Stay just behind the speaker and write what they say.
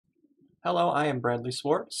Hello, I am Bradley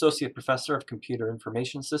Sward, Associate Professor of Computer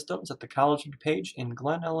Information Systems at the College of DuPage in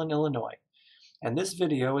Glen Ellen, Illinois. And this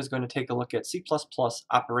video is going to take a look at C++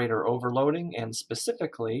 operator overloading and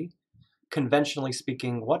specifically, conventionally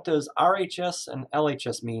speaking, what does RHS and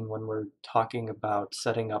LHS mean when we're talking about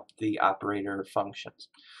setting up the operator functions.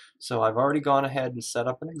 So I've already gone ahead and set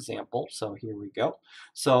up an example, so here we go.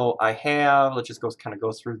 So I have, let's just kind of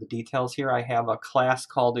go through the details here. I have a class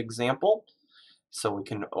called example. So we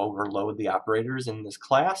can overload the operators in this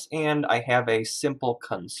class, and I have a simple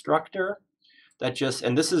constructor that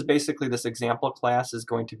and this is basically, this example class is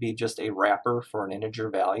going to be just a wrapper for an integer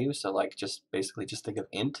value, so like just think of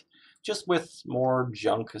int, just with more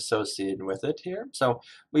junk associated with it here. So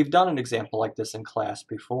we've done an example like this in class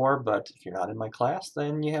before, but if you're not in my class,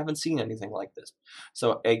 then you haven't seen anything like this.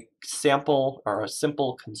 So a sample or a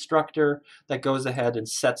simple constructor that goes ahead and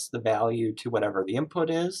sets the value to whatever the input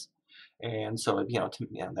is. And so,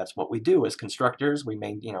 that's what we do as constructors. We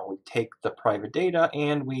take the private data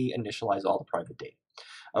and we initialize all the private data.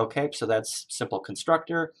 Okay, so that's simple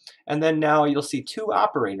constructor. And then now you'll see two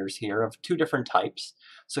operators here of two different types.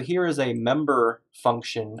 So here is a member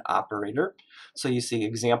function operator. So you see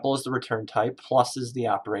example is the return type, plus is the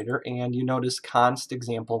operator, and you notice const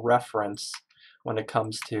example reference when it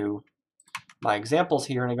comes to my examples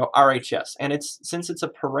here, and I go RHS, and since it's a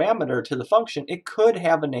parameter to the function, it could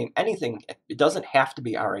have a name, anything. It doesn't have to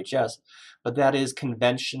be RHS, but that is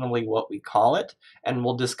conventionally what we call it, and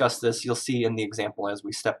we'll discuss this. You'll see in the example as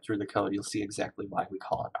we step through the code, you'll see exactly why we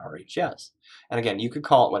call it RHS. And again, you could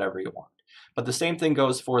call it whatever you want. But the same thing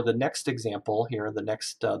goes for the next example here,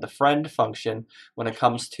 the friend function, when it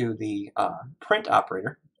comes to the print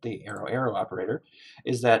operator, the arrow operator,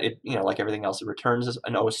 is that it, like everything else, it returns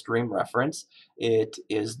an O-stream reference. It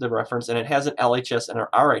is the reference, and it has an LHS and an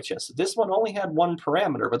RHS. This one only had one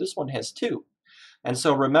parameter, but this one has two. And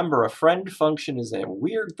so remember, a friend function is a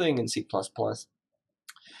weird thing in C++,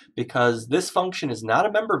 because this function is not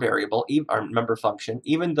a member variable, or member function,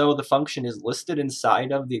 even though the function is listed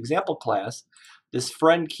inside of the example class. This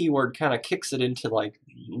friend keyword kind of kicks it into like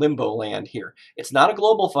limbo land here. It's not a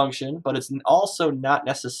global function, but it's also not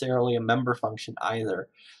necessarily a member function either.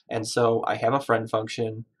 And so I have a friend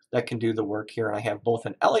function that can do the work here, and I have both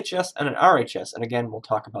an LHS and an RHS. And again, we'll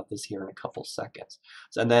talk about this here in a couple seconds.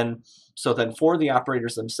 So then for the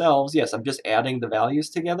operators themselves, yes, I'm just adding the values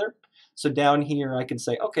together. So down here I can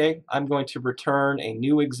say, okay, I'm going to return a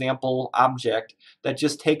new example object that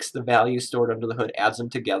just takes the values stored under the hood, adds them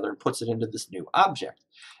together, and puts it into this new object.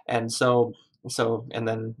 And and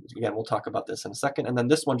then again, we'll talk about this in a second. And then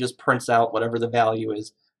this one just prints out whatever the value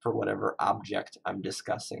is for whatever object I'm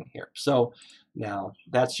discussing here. So now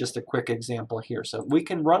that's just a quick example here. So we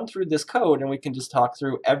can run through this code and we can just talk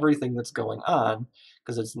through everything that's going on,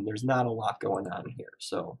 because there's not a lot going on here.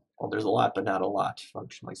 So, well, there's a lot, but not a lot,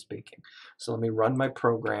 functionally speaking. So let me run my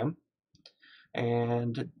program.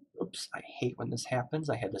 And oops, I hate when this happens.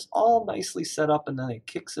 I had this all nicely set up and then it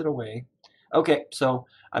kicks it away. Okay, so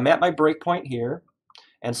I'm at my breakpoint here.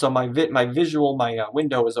 And so my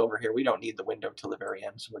window is over here. We don't need the window till the very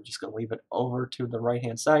end, so we're just going to leave it over to the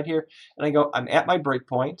right-hand side here. And I go, I'm at my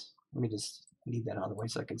breakpoint. Let me just need that out of the way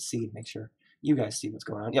so I can see and make sure you guys see what's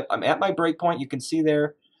going on. Yep, I'm at my breakpoint. You can see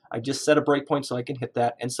there, I just set a breakpoint so I can hit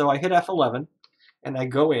that. And so I hit F11, and I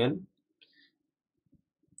go in.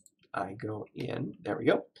 There we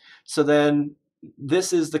go. So then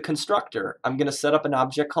this is the constructor. I'm going to set up an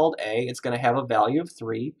object called A. It's going to have a value of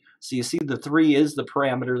 3. So you see the 3 is the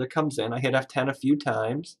parameter that comes in. I hit F10 a few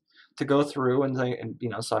times to go through,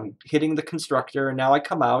 so I'm hitting the constructor, and now I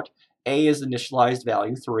come out. A is initialized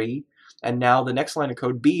value 3, and now the next line of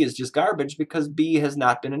code, B, is just garbage because B has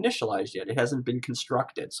not been initialized yet. It hasn't been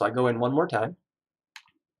constructed. So I go in one more time,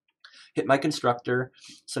 hit my constructor.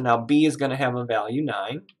 So now B is going to have a value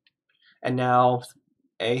 9, and now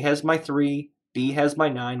A has my 3, B has my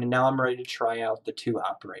 9, and now I'm ready to try out the two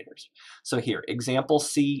operators. So here, example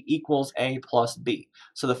C equals A plus B.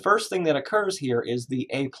 So the first thing that occurs here is the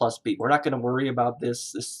A plus B. We're not going to worry about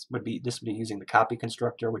this. This would be using the copy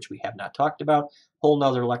constructor, which we have not talked about. Whole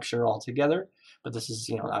nother lecture altogether. But this is,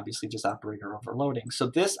 obviously just operator overloading. So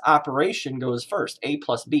this operation goes first, A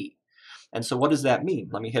plus B. And so what does that mean?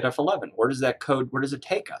 Let me hit F11. Where does it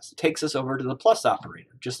take us? It takes us over to the plus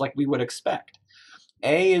operator, just like we would expect.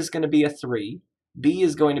 A is going to be a 3, B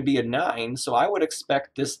is going to be a 9, so I would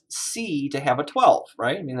expect this C to have a 12,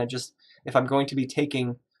 right? I mean, if I'm going to be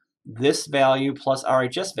taking this value plus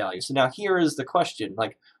RHS value. So now here is the question,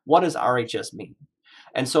 like, what does RHS mean?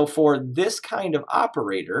 And so for this kind of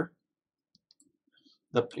operator,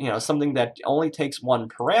 something that only takes one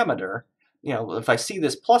parameter, if I see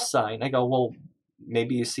this plus sign, I go, well,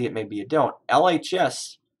 maybe you see it, maybe you don't.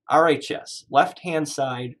 LHS, RHS, left-hand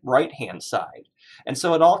side, right-hand side. And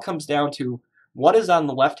so it all comes down to what is on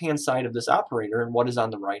the left-hand side of this operator and what is on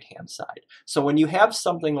the right-hand side. So when you have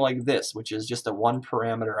something like this, which is just a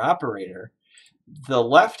one-parameter operator, the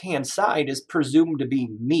left-hand side is presumed to be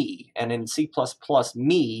me, and in C++,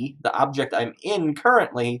 me, the object I'm in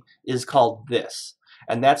currently, is called this.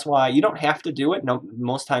 And that's why you don't have to do it. No,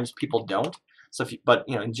 most times people don't. So if you, but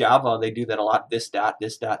you know, in Java they do that a lot. This dot,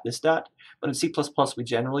 this dot, this dot. But in C++ we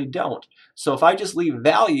generally don't. So if I just leave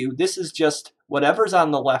value, this is just whatever's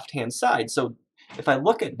on the left-hand side. So if I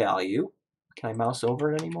look at value, can I mouse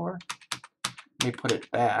over it anymore? Let me put it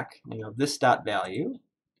back. You know, this dot value.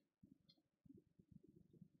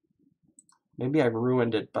 Maybe I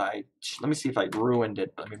ruined it by, let me see if I ruined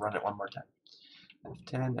it. Let me run it one more time.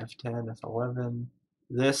 F10, F10, F11,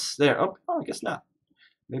 this, there. Oh, I guess not.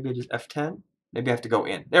 Maybe I just F10. Maybe I have to go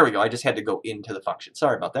in. There we go. I just had to go into the function.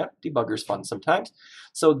 Sorry about that. Debugger's fun sometimes.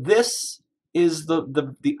 So this is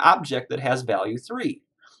the object that has value 3.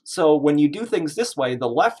 So when you do things this way, the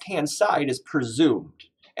left-hand side is presumed,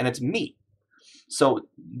 and it's me. So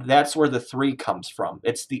that's where the 3 comes from.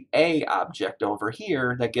 It's the A object over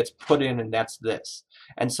here that gets put in, and that's this.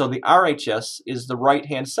 And so the RHS is the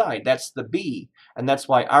right-hand side. That's the B, and that's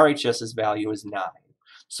why RHS's value is 9.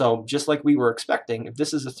 So just like we were expecting, if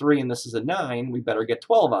this is a 3 and this is a 9, we better get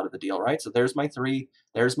 12 out of the deal, right? So there's my 3,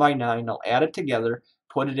 there's my 9. I'll add it together,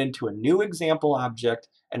 put it into a new example object,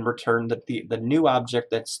 and return the new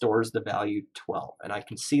object that stores the value 12. And I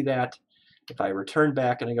can see that if I return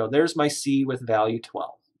back and I go, there's my C with value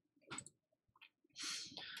 12.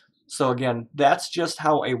 So again, that's just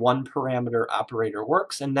how a one-parameter operator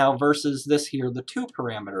works. And now versus this here, the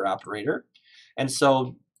two-parameter operator. And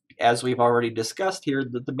so as we've already discussed here,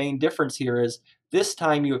 the main difference here is this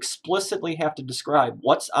time you explicitly have to describe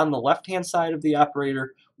what's on the left-hand side of the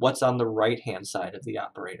operator, what's on the right-hand side of the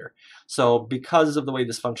operator. So because of the way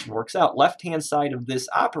this function works out, left-hand side of this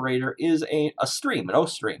operator is a stream, an O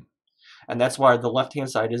stream. And that's why the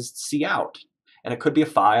left-hand side is cout. And it could be a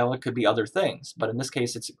file, it could be other things. But in this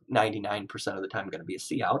case, it's 99% of the time going to be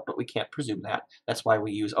a cout, but we can't presume that. That's why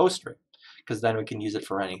we use O string, because then we can use it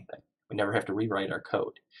for anything. We never have to rewrite our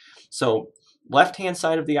code. So left-hand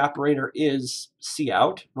side of the operator is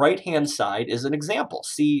cout. Right-hand side is an example.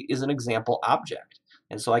 C is an example object.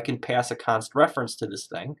 And so I can pass a const reference to this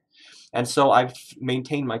thing. And so I've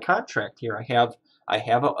maintained my contract here. I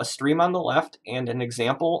have a stream on the left and an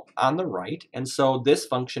example on the right. And so this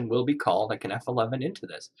function will be called. I can F11 into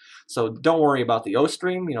this. So don't worry about the O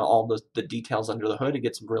stream, you know, all the details under the hood. It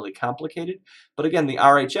gets really complicated. But again, the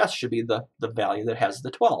RHS should be the value that has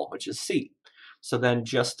the 12, which is C. So then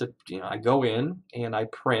just to, I go in and I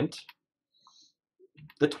print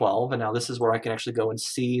the 12, and now this is where I can actually go and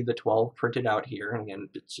see the 12 printed out here. And again,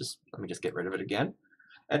 it's just, let me just get rid of it again.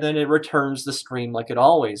 And then it returns the stream like it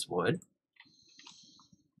always would,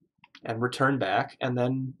 and return back. And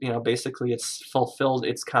then, basically it's fulfilled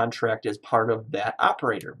its contract as part of that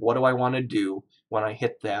operator. What do I want to do when I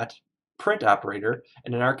hit that print operator?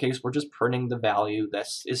 And in our case, we're just printing the value that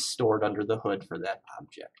is stored under the hood for that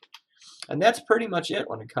object. And that's pretty much it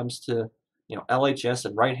when it comes to LHS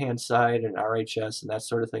and right-hand side and RHS and that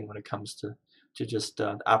sort of thing when it comes to just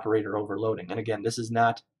operator overloading. And again, this is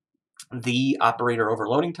not the operator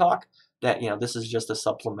overloading talk. That this is just a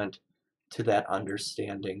supplement to that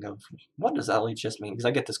understanding of what does LHS mean, because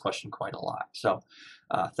I get this question quite a lot. So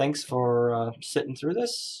thanks for sitting through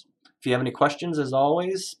this. If you have any questions, as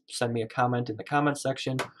always, send me a comment in the comment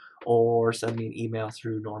section or send me an email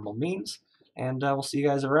through normal means. And we'll see you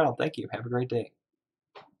guys around. Thank you. Have a great day.